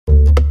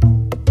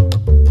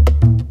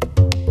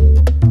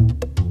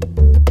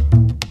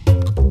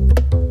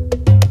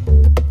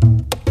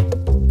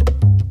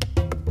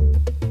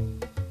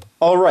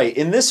Alright,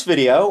 in this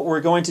video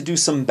we're going to do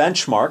some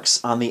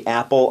benchmarks on the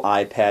Apple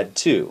iPad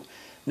 2.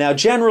 Now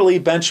generally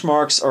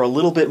benchmarks are a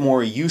little bit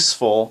more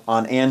useful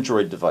on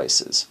Android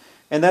devices.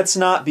 And that's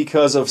not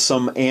because of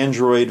some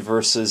Android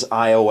versus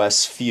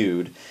iOS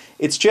feud.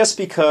 It's just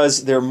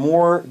because there are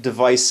more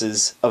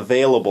devices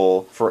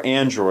available for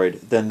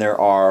Android than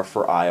there are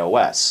for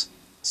iOS.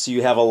 So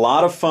you have a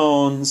lot of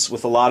phones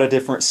with a lot of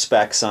different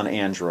specs on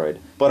Android.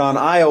 But on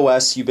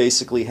iOS you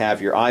basically have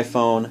your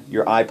iPhone,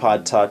 your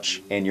iPod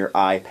Touch, and your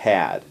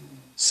iPad.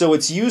 So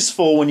it's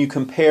useful when you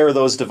compare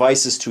those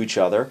devices to each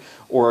other,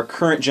 or a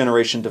current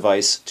generation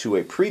device to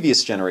a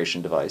previous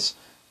generation device.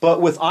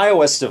 But with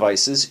iOS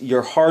devices,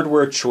 your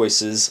hardware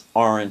choices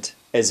aren't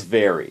as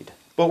varied.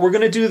 But we're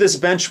going to do this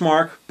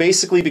benchmark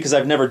basically because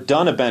I've never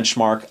done a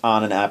benchmark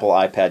on an Apple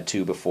iPad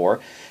 2 before,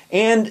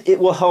 and it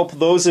will help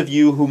those of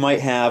you who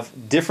might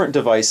have different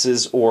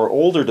devices or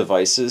older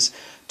devices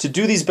to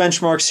do these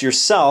benchmarks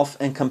yourself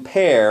and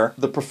compare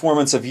the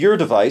performance of your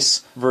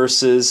device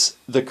versus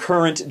the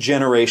current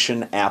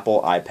generation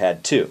Apple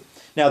iPad 2.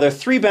 Now there are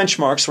three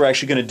benchmarks we're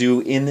actually going to do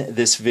in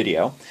this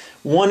video.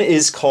 One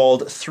is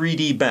called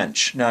 3D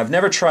Bench. Now I've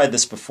never tried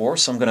this before,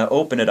 so I'm going to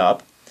open it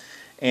up.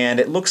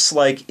 And it looks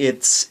like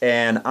it's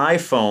an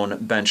iPhone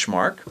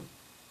benchmark.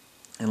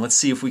 And let's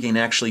see if we can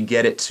actually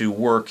get it to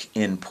work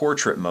in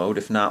portrait mode.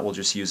 If not, we'll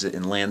just use it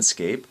in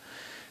landscape.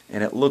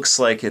 And it looks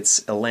like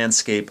it's a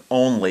landscape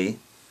only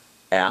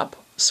app.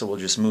 So we'll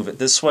just move it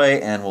this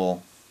way and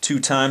we'll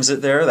 2x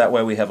it there. That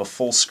way we have a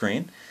full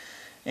screen.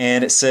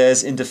 And it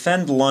says, in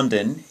Defend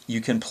London, you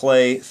can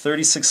play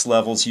 36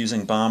 levels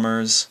using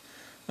bombers.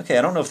 Okay,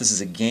 I don't know if this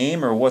is a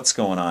game or what's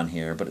going on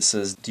here, but it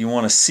says, do you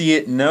want to see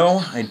it?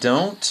 No, I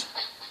don't.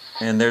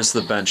 And there's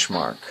the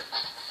benchmark.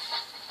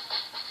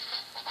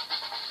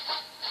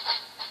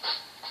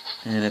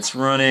 And it's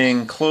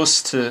running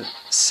close to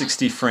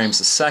 60 frames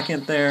a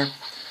second there. It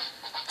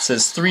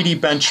says 3D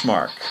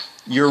benchmark.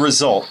 Your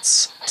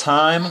results.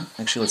 Time.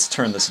 Actually, let's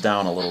turn this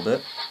down a little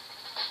bit.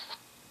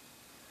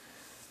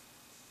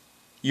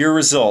 Your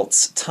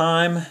results.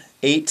 Time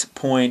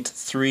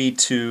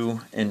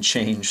 8.32 and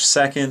change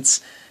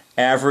seconds.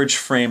 Average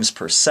frames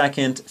per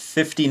second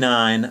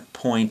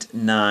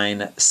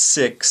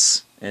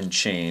 59.96 and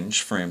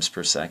change frames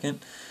per second.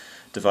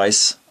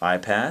 Device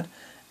iPad,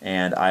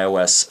 and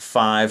iOS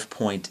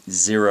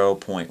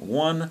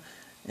 5.0.1,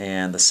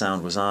 and the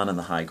sound was on and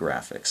the high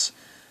graphics.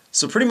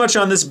 So pretty much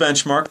on this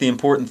benchmark, the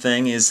important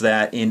thing is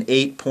that in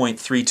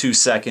 8.32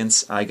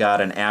 seconds I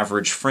got an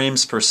average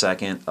frames per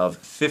second of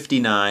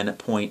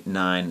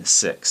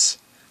 59.96.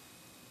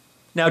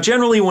 Now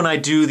generally when I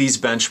do these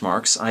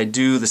benchmarks, I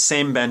do the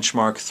same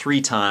benchmark 3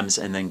 times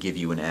and then give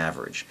you an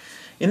average.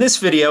 In this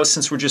video,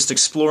 since we're just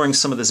exploring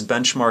some of this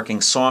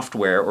benchmarking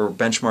software or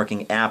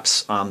benchmarking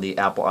apps on the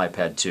Apple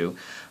iPad 2,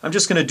 I'm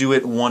just going to do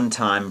it 1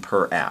 time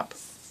per app.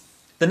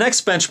 The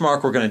next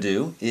benchmark we're going to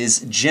do is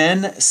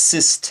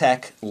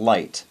Gensystek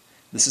Lite.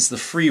 This is the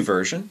free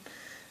version,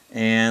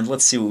 and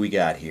let's see what we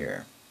got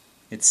here.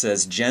 It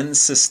says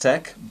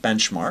Gensystek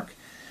benchmark,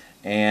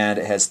 and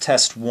it has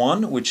test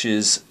 1, which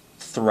is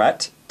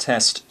threat,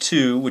 test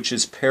 2, which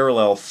is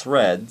parallel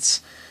threads,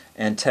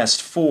 and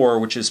test 4,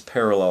 which is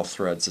parallel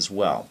threads as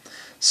well.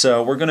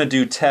 So we're going to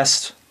do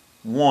test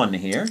 1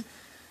 here,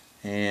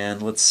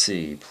 and let's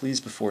see. Please,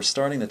 before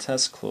starting the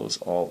test, close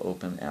all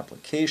open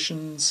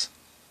applications.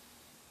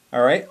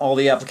 Alright, all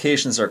the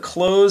applications are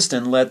closed,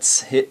 and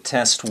let's hit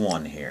test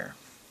 1 here.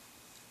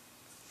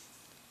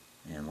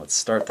 And let's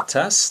start the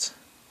test.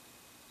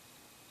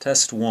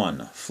 Test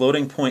 1,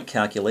 floating point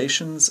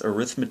calculations,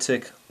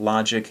 arithmetic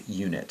logic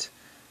unit.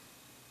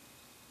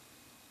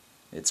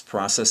 It's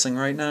processing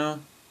right now.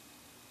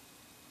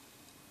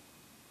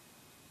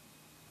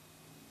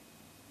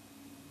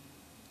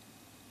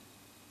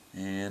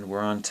 And we're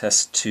on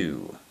test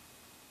 2.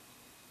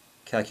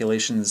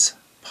 Calculations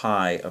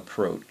pi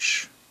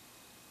approach.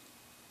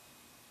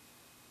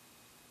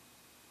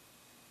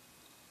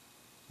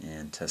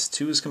 And test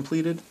 2 is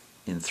completed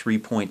in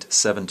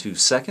 3.72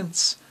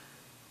 seconds.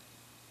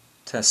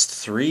 Test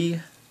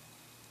 3,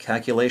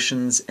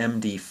 calculations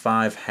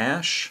MD5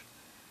 hash.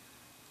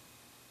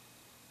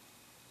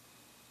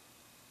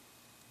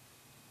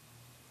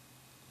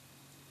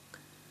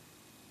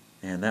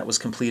 And that was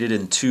completed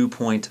in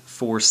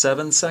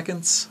 2.47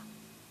 seconds.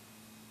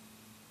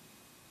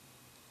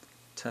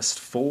 Test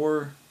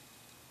 4,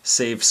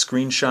 save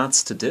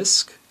screenshots to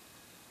disk.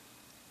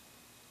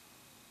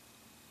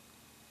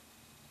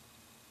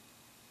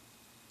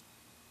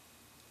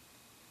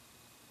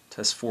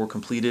 Test 4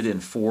 completed in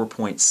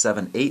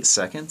 4.78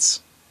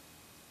 seconds.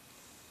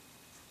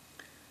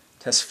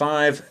 Test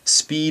 5,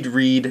 speed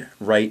read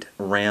write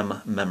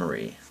RAM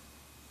memory.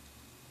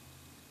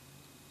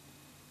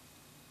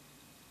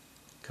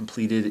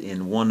 Completed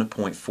in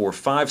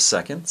 1.45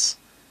 seconds.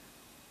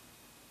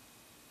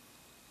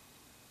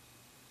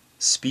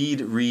 Speed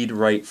read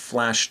write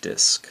flash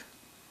disk.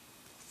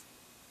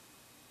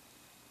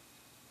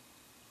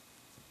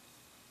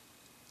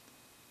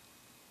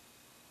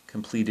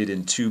 completed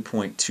in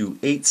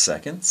 2.28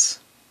 seconds.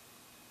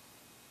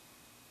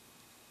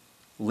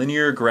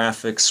 Linear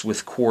graphics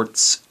with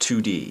Quartz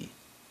 2D.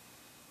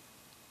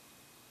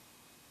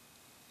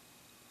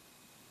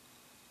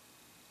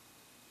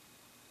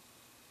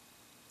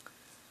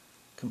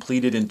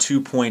 Completed in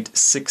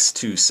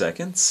 2.62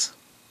 seconds.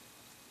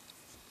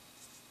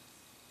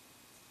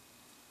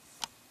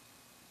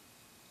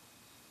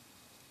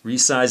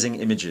 Resizing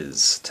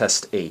images,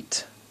 test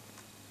 8.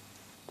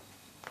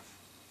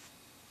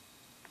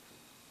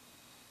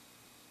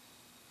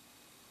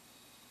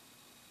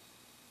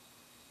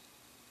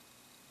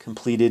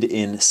 Completed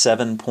in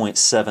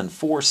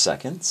 7.74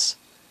 seconds.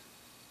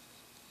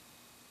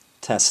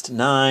 Test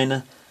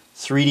 9,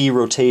 3D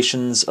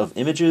rotations of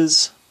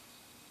images.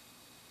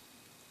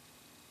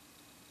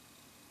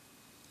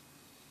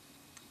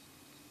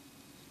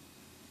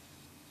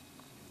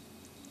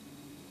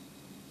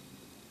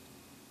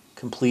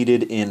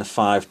 Completed in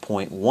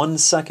 5.1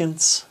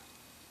 seconds.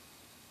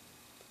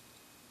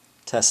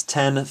 Test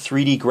 10,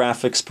 3D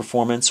graphics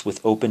performance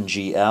with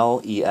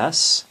OpenGL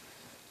ES.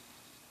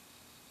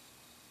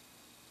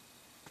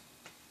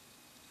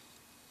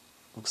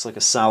 Looks like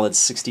a solid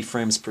 60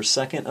 frames per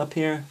second up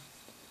here.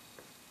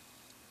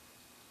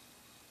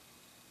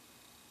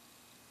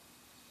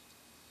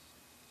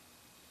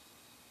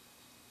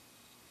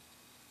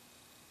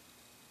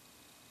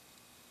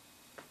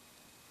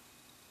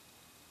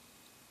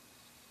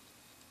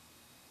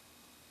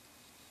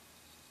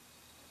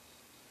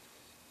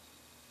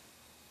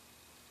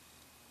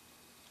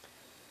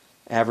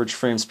 Average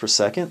frames per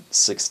second,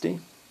 60.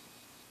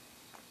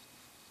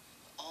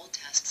 All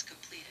tests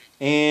completed.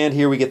 And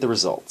here we get the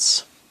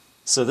results.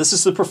 So this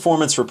is the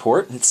performance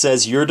report. It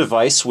says your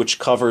device, which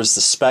covers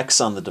the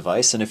specs on the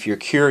device. And if you're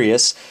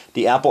curious,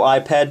 the Apple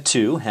iPad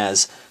 2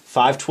 has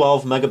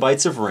 512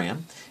 megabytes of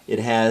RAM. It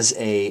has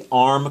a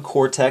ARM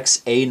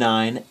Cortex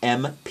A9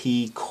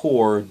 MP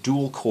Core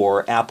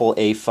dual-core Apple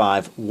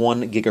A5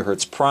 1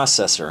 gigahertz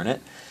processor in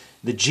it.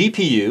 The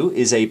GPU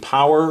is a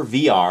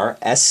PowerVR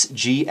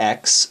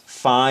SGX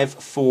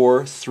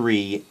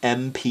 543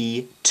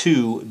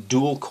 MP2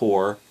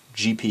 dual-core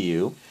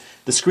GPU.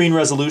 The screen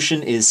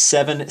resolution is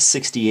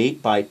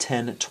 768 by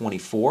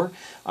 1024.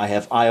 I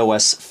have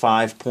iOS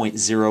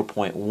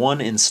 5.0.1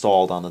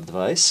 installed on the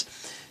device.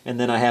 And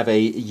then I have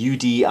a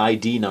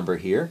UDID number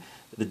here.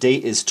 The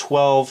date is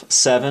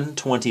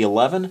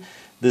 12/7/2011.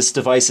 This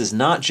device is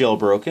not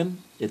jailbroken.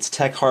 It's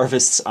Tech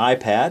Harvest's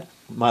iPad.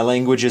 My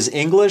language is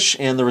English,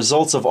 and the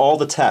results of all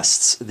the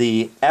tests.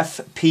 The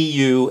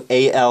FPU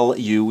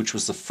ALU, which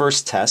was the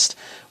first test,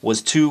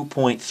 was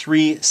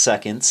 2.3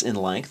 seconds in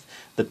length.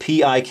 The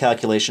PI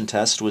calculation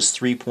test was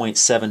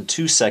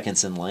 3.72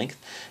 seconds in length.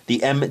 The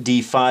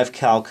MD5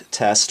 calc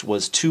test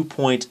was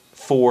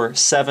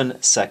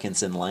 2.47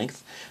 seconds in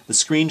length. The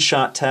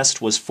screenshot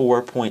test was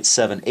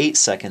 4.78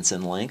 seconds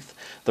in length.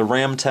 The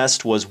RAM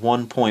test was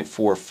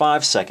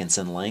 1.45 seconds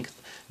in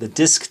length. The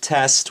disk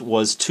test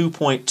was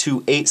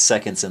 2.28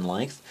 seconds in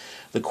length.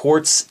 The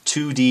Quartz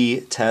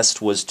 2D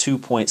test was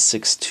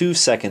 2.62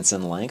 seconds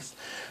in length.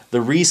 The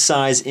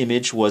resize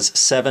image was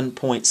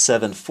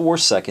 7.74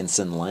 seconds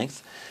in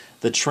length.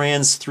 The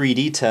Trans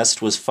 3D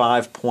test was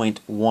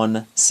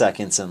 5.1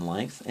 seconds in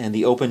length. And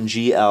the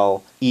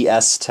OpenGL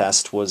ES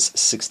test was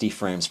 60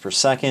 frames per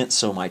second.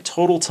 So my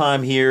total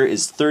time here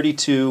is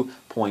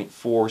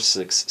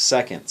 32.46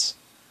 seconds.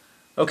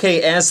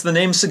 Okay, as the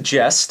name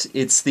suggests,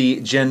 it's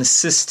the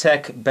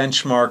Gensystek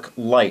Benchmark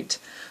Lite.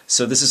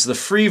 So this is the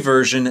free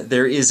version.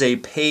 There is a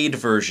paid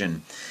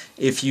version.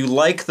 If you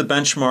like the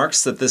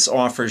benchmarks that this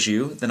offers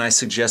you, then I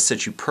suggest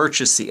that you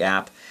purchase the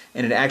app,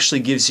 and it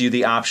actually gives you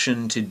the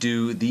option to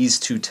do these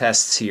two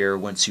tests here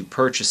once you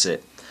purchase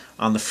it.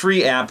 On the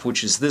free app,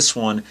 which is this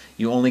one,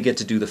 you only get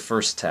to do the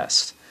first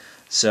test.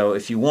 So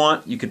if you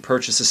want, you could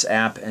purchase this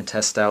app and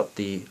test out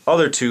the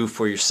other two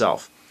for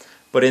yourself.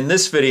 But in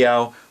this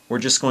video, we're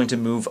just going to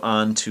move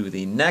on to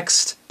the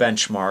next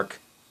benchmark.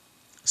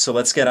 So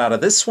let's get out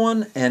of this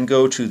one and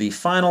go to the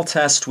final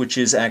test, which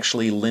is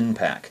actually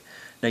Linpack.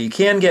 Now you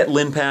can get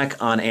Linpack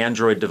on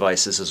Android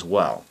devices as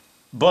well.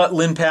 But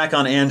Linpack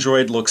on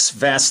Android looks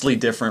vastly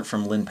different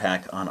from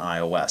Linpack on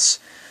iOS.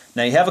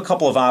 Now you have a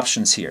couple of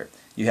options here.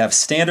 You have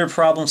standard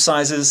problem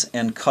sizes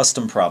and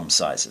custom problem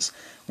sizes.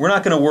 We're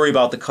not going to worry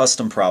about the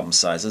custom problem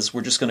sizes.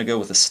 We're just going to go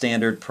with the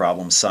standard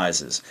problem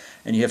sizes.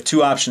 And you have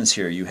two options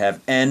here. You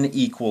have n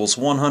equals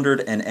 100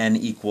 and n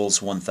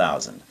equals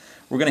 1000.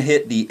 We're going to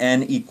hit the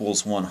n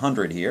equals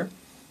 100 here.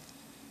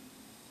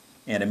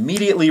 And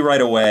immediately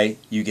right away,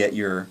 you get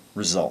your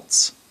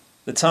results.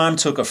 The time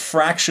took a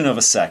fraction of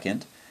a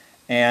second,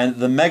 and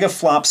the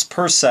megaflops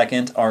per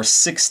second are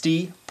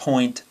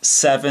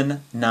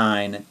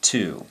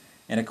 60.792.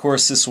 And of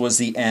course, this was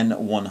the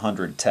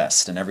N100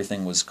 test, and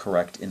everything was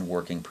correct in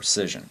working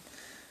precision.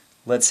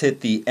 Let's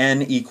hit the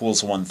N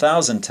equals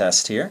 1000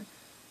 test here.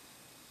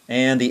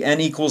 And the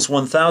N equals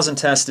 1000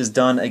 test is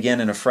done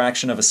again in a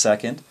fraction of a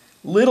second.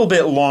 A little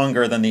bit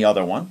longer than the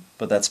other one,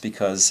 but that's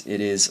because it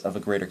is of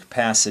a greater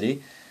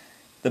capacity.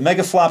 The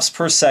megaflops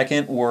per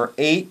second were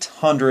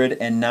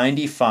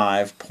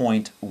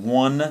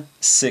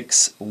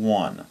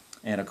 895.161.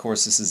 And of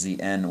course this is the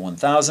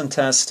N1000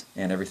 test,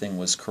 and everything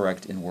was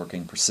correct in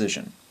working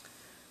precision.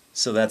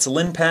 So that's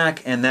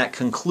Linpack, and that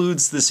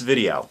concludes this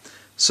video.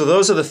 So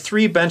those are the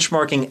 3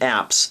 benchmarking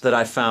apps that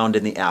I found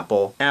in the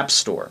Apple App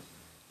Store.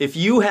 If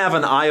you have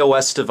an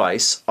iOS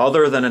device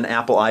other than an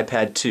Apple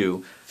iPad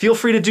 2, feel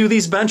free to do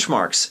these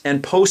benchmarks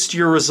and post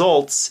your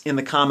results in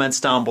the comments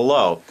down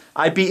below.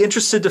 I'd be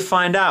interested to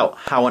find out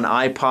how an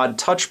iPod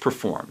Touch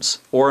performs,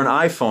 or an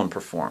iPhone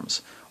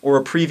performs, or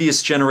a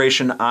previous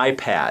generation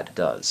iPad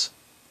does.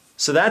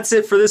 So that's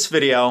it for this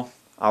video.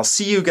 I'll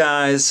see you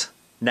guys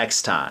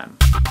next time.